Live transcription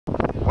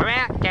We're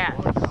back at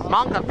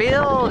Mollica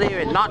Field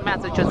here in Norton,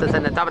 Massachusetts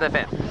in the top of the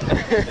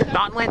 5th.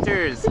 Norton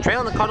Lancers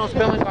trailing the Cardinal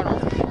Spellman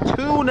Cardinals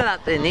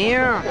 2-0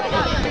 here.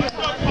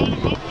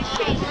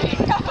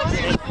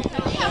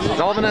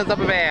 Sullivan is up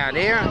a band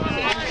here.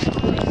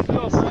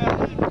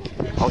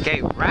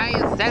 Okay,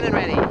 Ryan's standing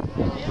ready.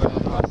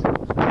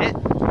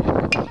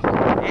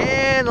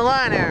 And the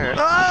liner.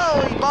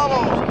 Oh, he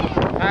bobbled.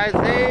 Tries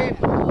save.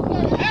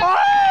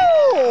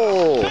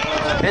 Oh!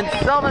 And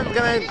Sullivan's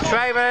gonna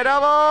try for a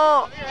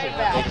double.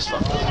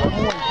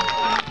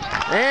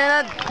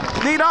 And a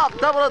lead off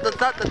double at the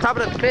top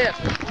of the 5th.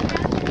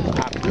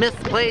 A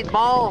misplayed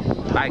ball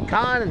by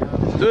Con.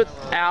 Threw it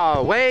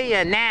our way,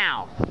 and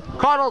now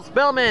Cardinal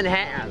Spellman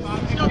has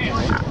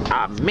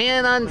a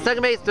man on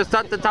second base to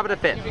start the top of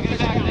the 5th.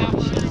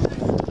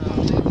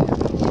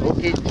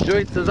 Okay,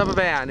 Joyce is up a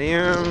band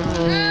here.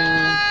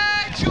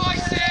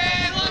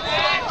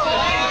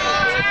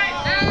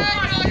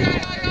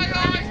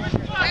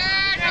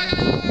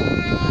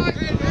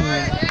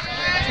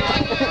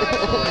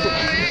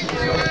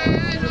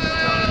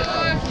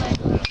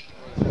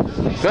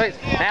 Joyce,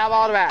 now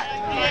ball to bat.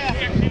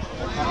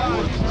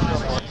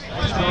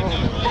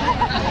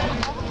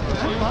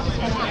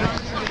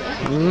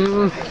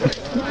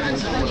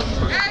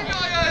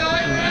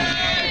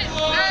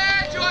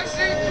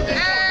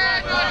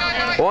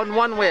 On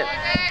one whip.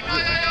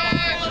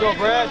 Let's go,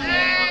 Brad.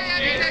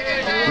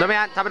 Let me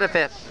on top of the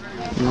 5th.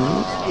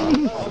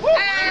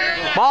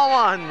 Ball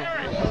one.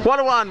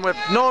 1-1 with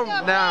no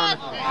down.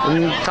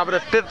 Top of the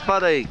 5th for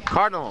the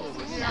Cardinals.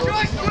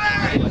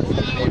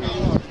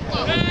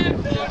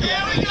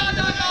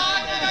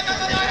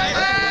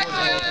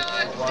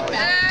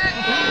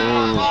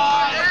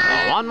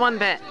 1-1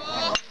 bet.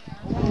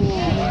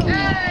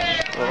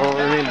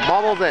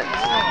 Bobbles it.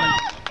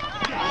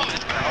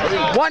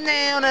 1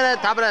 down at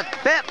the top of the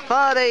 5th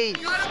for the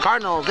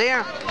Cardinals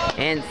there.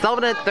 And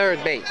Sullivan at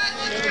third base.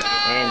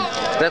 And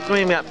that's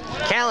when we got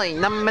Kelly,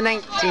 number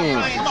 19.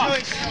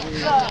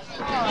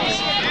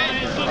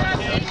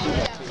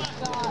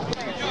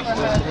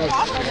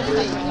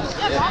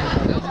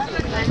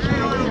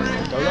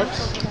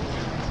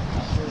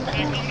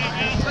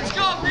 Let's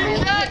go,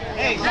 big cat!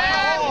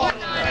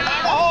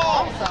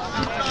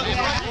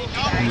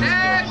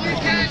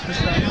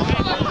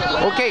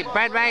 Okay,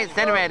 Brad Ryan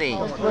center ready.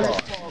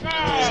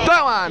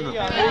 Throw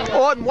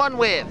on one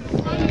whip.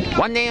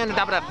 1 down to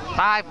top of the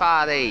 5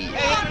 for the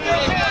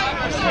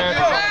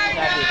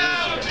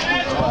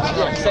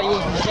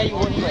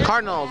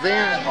Cardinals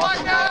there.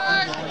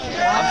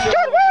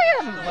 John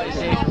Williams!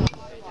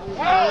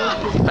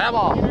 Foul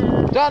ball.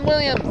 John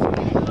Williams.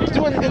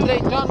 Doing good today,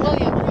 John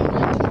Williams.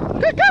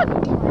 Good, good.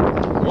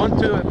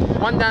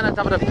 1 down to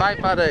top of the 5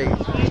 for the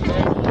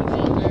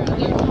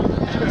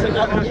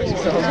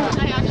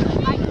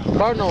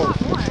Cardinals.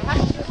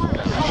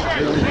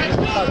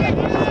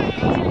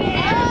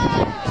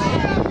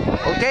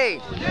 Okay.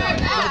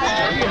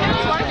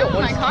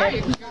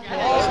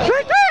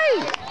 Straight 3!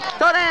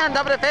 Throw down,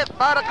 top of the 5th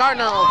for the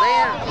Cardinals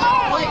there.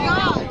 Oh my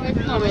God.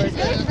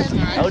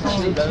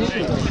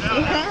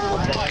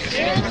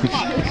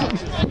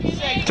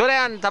 2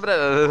 down, top of the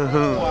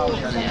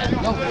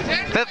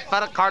 5th for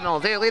the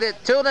Cardinals. They lead it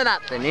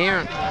 2-0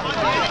 here.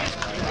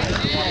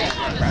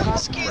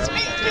 Excuse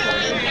me.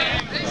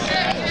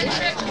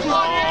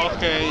 Oh,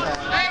 okay.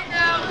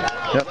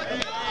 Yep.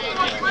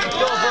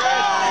 Go.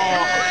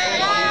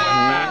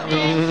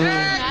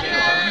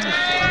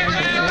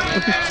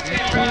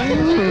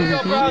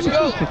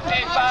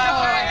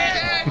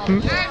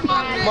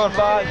 Come on,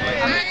 5.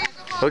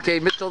 Okay,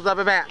 Mitchell's up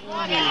at bat. A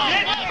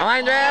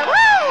line drive. Woo!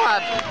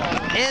 Up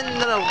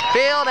into the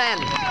field, and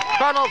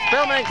Cardinal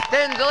Spellman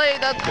extends the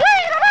lead to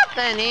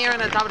 3-0 here in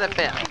the top of the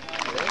 5th.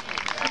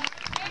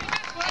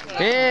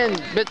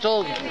 And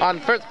Mitchell on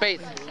first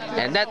base,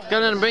 and that's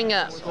going to bring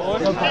us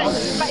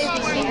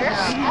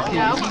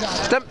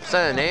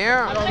Stimpson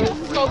here.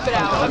 Scope it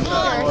out.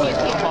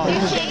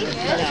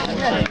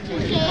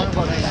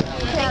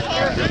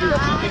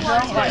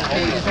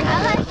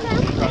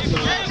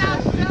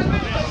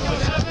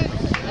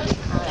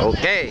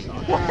 Okay.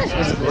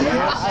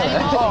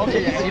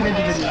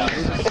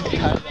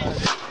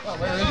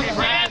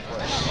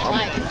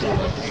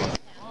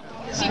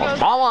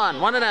 Ball on,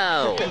 1-0.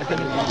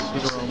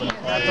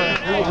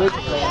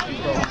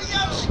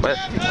 But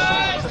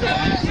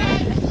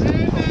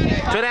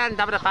 2 down,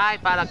 top of the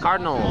 5 by the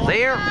Cardinals.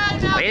 There.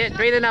 Lead it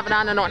 3-0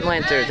 on the Norton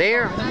Lancers.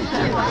 There.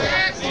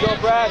 Let's go,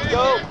 Brad.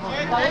 Go.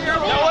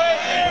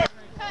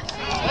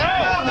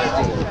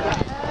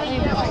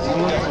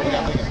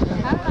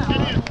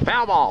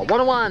 Foul ball,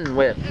 1-1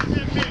 with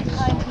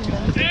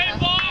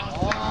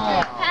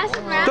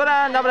 2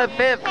 down, top of the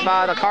 5th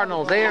by the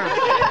Cardinals. There.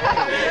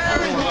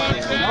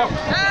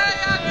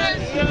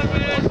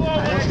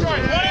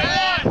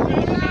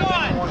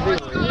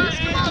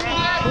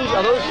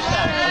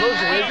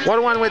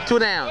 1-1 with 2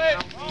 down.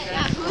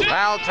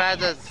 Foul tries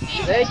to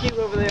Thank you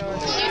over there.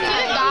 Did you see the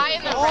guy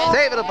in the red?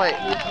 save it a plate.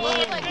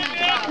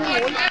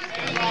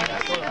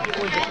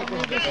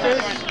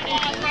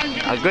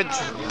 A good,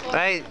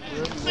 right?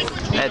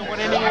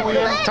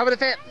 Top of the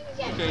fifth.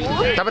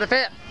 Top of the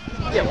fifth.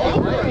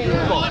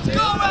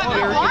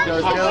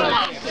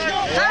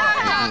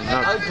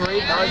 Let's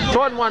go,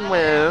 Jordan one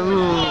win.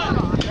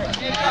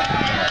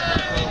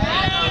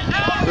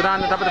 Go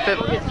down the top of the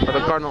fifth for the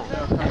Cardinal.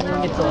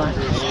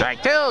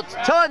 Strike two.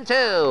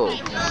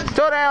 2-2.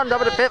 2 down,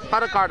 top of the fifth for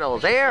the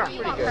Cardinals. There.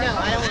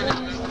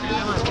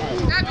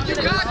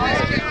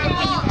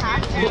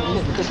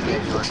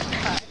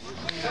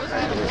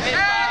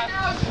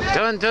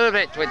 2-2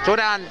 pitch with 2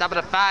 down, top of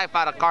the 5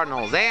 for the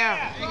Cardinals. There.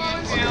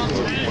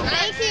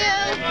 Thank you.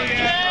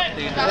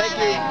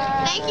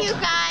 Thank you,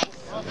 guys.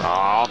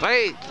 All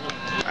 3.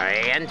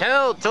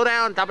 3-2. 2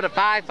 down, top of the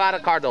 5 for the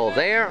Cardinals.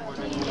 There.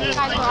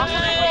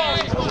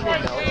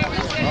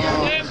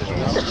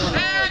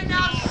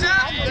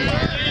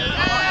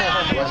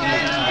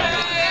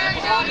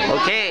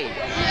 Okay.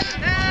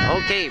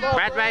 Okay,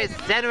 Brad Rice,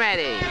 set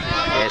ready.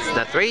 It's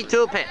the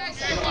 3-2 pitch.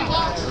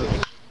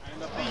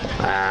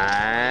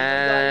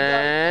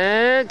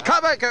 And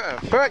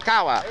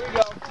Furukawa.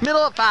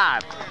 Middle of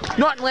 5.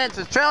 Norton Lance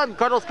is trailing.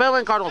 Cardinal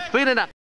Spellman Cardinals speeding up.